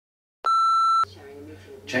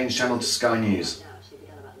Change channel to Sky News.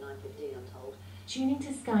 Tuning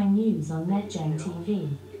to Sky News on NetGem TV.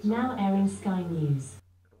 Now airing Sky News.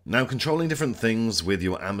 Now, controlling different things with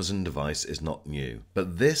your Amazon device is not new,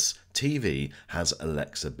 but this TV has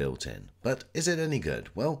Alexa built in. But is it any good?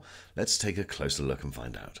 Well, let's take a closer look and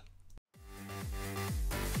find out.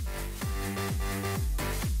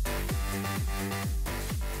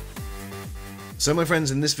 So my friends,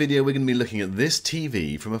 in this video we're going to be looking at this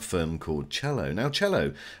TV from a firm called Cello. Now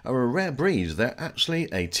Cello are a rare breed. They're actually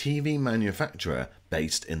a TV manufacturer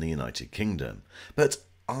based in the United Kingdom. But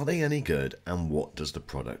are they any good, and what does the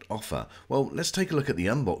product offer? Well, let's take a look at the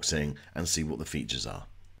unboxing and see what the features are.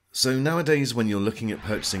 So nowadays when you're looking at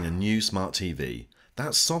purchasing a new smart TV,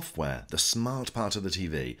 that software, the smart part of the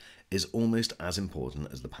TV, is almost as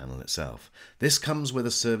important as the panel itself. This comes with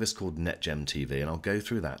a service called NetGem TV, and I'll go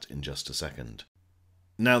through that in just a second.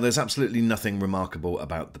 Now, there's absolutely nothing remarkable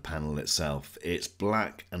about the panel itself. It's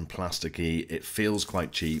black and plasticky, it feels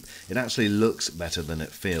quite cheap, it actually looks better than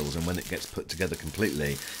it feels, and when it gets put together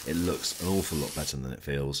completely, it looks an awful lot better than it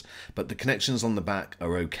feels. But the connections on the back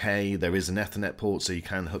are okay. There is an Ethernet port, so you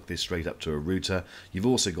can hook this straight up to a router. You've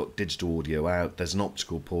also got digital audio out, there's an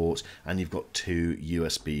optical port, and you've got two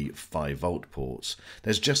USB 5V ports.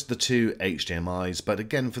 There's just the two HDMIs, but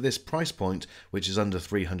again, for this price point, which is under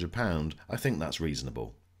 £300, I think that's reasonable.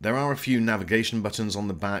 There are a few navigation buttons on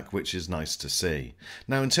the back, which is nice to see.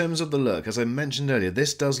 Now, in terms of the look, as I mentioned earlier,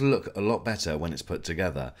 this does look a lot better when it's put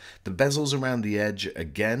together. The bezels around the edge,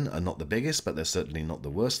 again, are not the biggest, but they're certainly not the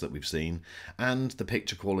worst that we've seen. And the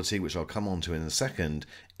picture quality, which I'll come on to in a second,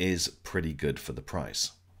 is pretty good for the price.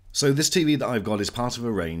 So this TV that I've got is part of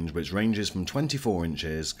a range which ranges from 24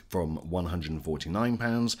 inches from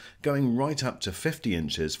 £149 going right up to 50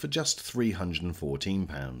 inches for just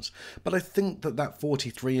 £314. But I think that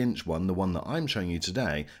 43-inch one, the one that I'm showing you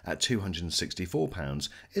today at £264,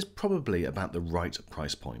 is probably about the right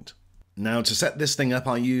price point. Now, to set this thing up,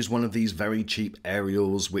 I use one of these very cheap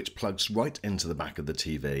aerials which plugs right into the back of the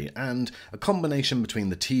TV, and a combination between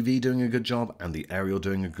the TV doing a good job and the aerial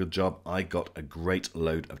doing a good job, I got a great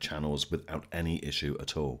load of channels without any issue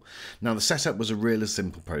at all. Now, the setup was a really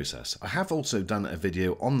simple process. I have also done a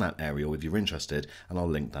video on that aerial if you're interested, and I'll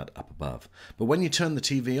link that up above. But when you turn the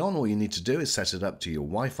TV on, all you need to do is set it up to your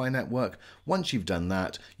Wi-Fi network. Once you've done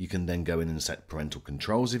that, you can then go in and set parental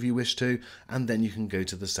controls if you wish to, and then you can go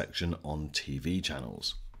to the section on TV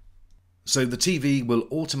channels. So the TV will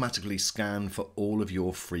automatically scan for all of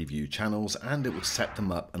your Freeview channels, and it will set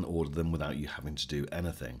them up and order them without you having to do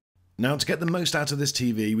anything. Now, to get the most out of this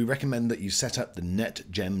TV, we recommend that you set up the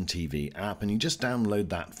NetGem TV app, and you just download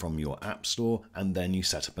that from your app store and then you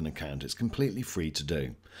set up an account. It's completely free to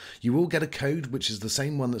do. You will get a code which is the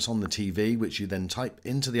same one that's on the TV, which you then type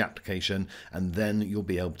into the application, and then you'll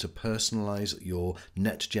be able to personalize your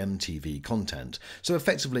NetGem TV content. So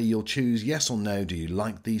effectively you'll choose yes or no, do you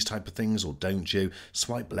like these type of things or don't you,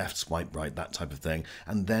 swipe left, swipe right, that type of thing,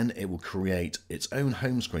 and then it will create its own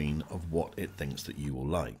home screen of what it thinks that you will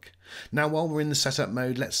like. Now, while we're in the setup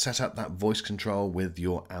mode, let's set up that voice control with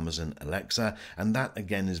your Amazon Alexa, and that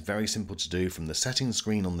again is very simple to do. From the settings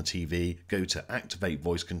screen on the TV, go to activate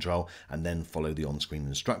voice control and then follow the on-screen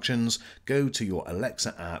instructions. Go to your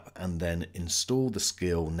Alexa app and then install the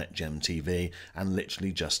skill NetGem TV and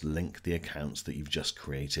literally just link the accounts that you've just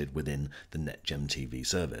created within the NetGem TV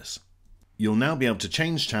service. You'll now be able to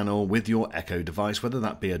change channel with your Echo device, whether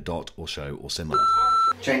that be a dot or show or similar.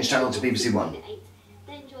 Change channel to BBC One.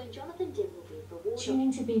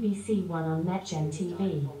 Tuning to BBC One on NetGem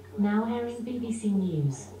TV. Now airing BBC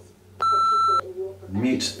News.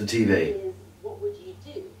 Mute the TV.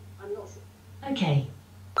 Okay.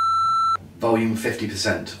 Volume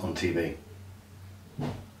 50% on TV.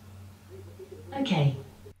 Okay.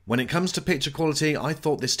 When it comes to picture quality, I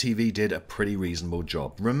thought this TV did a pretty reasonable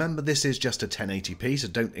job. Remember, this is just a 1080p, so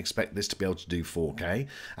don't expect this to be able to do 4K.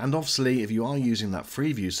 And obviously, if you are using that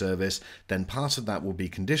Freeview service, then part of that will be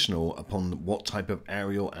conditional upon what type of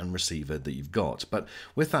aerial and receiver that you've got. But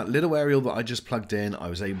with that little aerial that I just plugged in, I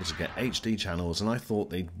was able to get HD channels, and I thought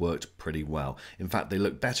they worked pretty well. In fact, they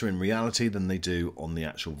look better in reality than they do on the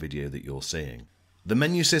actual video that you're seeing. The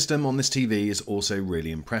menu system on this TV is also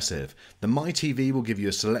really impressive. The My TV will give you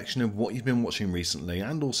a selection of what you've been watching recently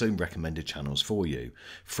and also recommended channels for you.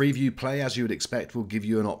 Freeview Play, as you would expect, will give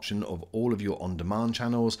you an option of all of your on-demand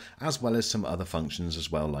channels, as well as some other functions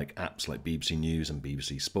as well, like apps like BBC News and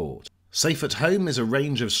BBC Sport. Safe at Home is a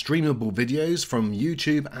range of streamable videos from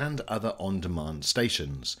YouTube and other on-demand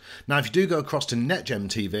stations. Now if you do go across to NetGem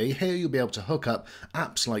TV, here you'll be able to hook up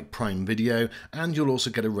apps like Prime Video, and you'll also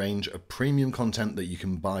get a range of premium content that you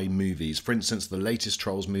can buy movies. For instance, the latest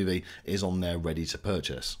Trolls movie is on there ready to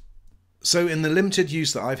purchase. So in the limited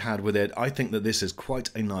use that I've had with it, I think that this is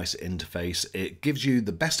quite a nice interface. It gives you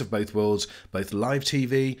the best of both worlds, both live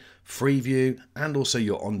TV, Freeview, and also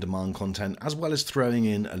your on-demand content, as well as throwing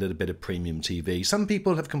in a little bit of premium TV. Some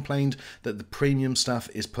people have complained that the premium stuff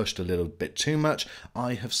is pushed a little bit too much.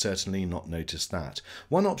 I have certainly not noticed that.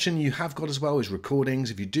 One option you have got as well is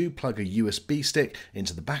recordings. If you do plug a USB stick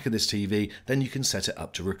into the back of this TV, then you can set it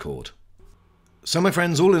up to record. So my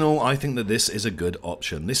friends, all in all, I think that this is a good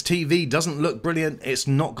option. This TV doesn't look brilliant, it's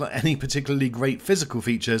not got any particularly great physical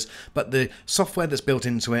features, but the software that's built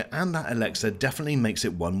into it and that Alexa definitely makes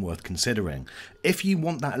it one worth considering. If you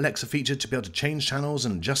want that Alexa feature to be able to change channels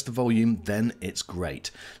and adjust the volume, then it's great.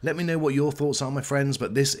 Let me know what your thoughts are, my friends,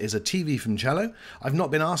 but this is a TV from Cello. I've not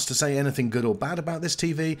been asked to say anything good or bad about this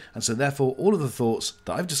TV, and so therefore all of the thoughts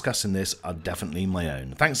that I've discussed in this are definitely my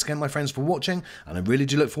own. Thanks again, my friends, for watching, and I really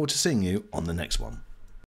do look forward to seeing you on the next one.